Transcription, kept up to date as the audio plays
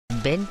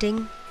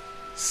Bending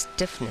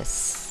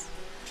stiffness.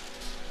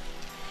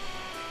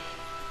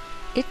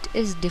 It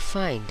is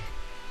defined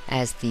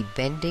as the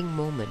bending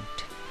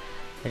moment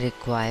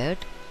required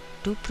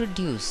to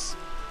produce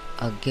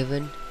a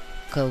given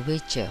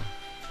curvature.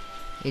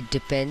 It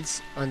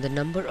depends on the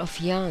number of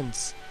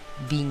yarns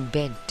being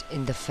bent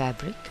in the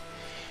fabric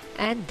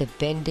and the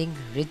bending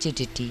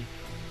rigidity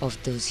of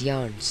those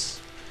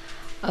yarns.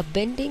 A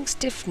bending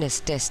stiffness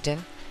tester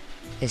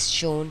is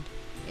shown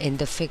in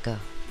the figure.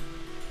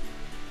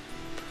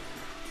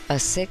 A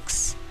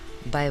 6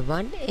 by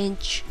 1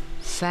 inch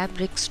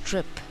fabric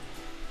strip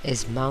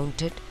is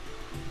mounted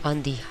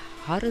on the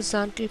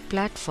horizontal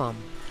platform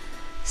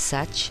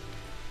such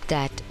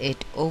that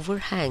it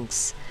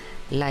overhangs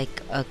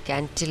like a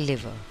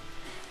cantilever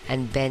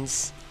and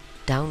bends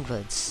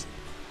downwards.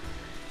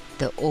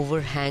 The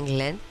overhang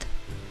length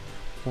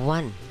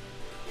 1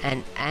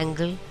 and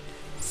angle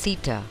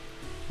theta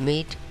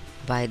made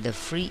by the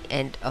free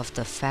end of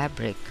the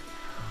fabric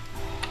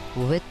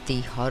with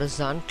the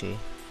horizontal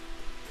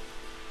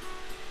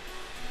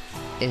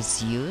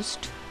is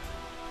used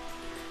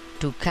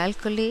to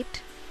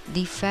calculate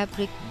the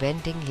fabric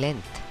bending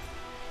length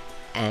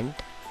and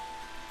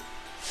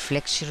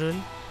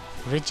flexural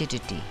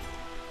rigidity.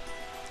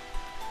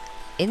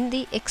 In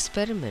the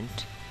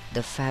experiment,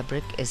 the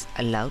fabric is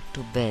allowed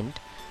to bend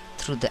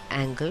through the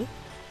angle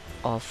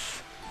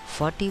of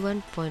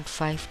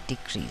 41.5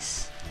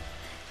 degrees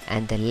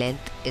and the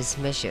length is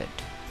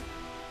measured.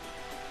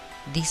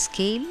 The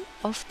scale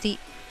of the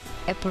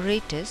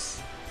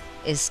apparatus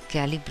is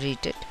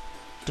calibrated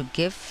to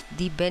give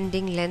the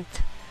bending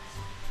length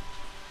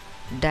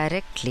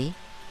directly,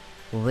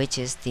 which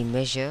is the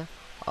measure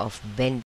of bending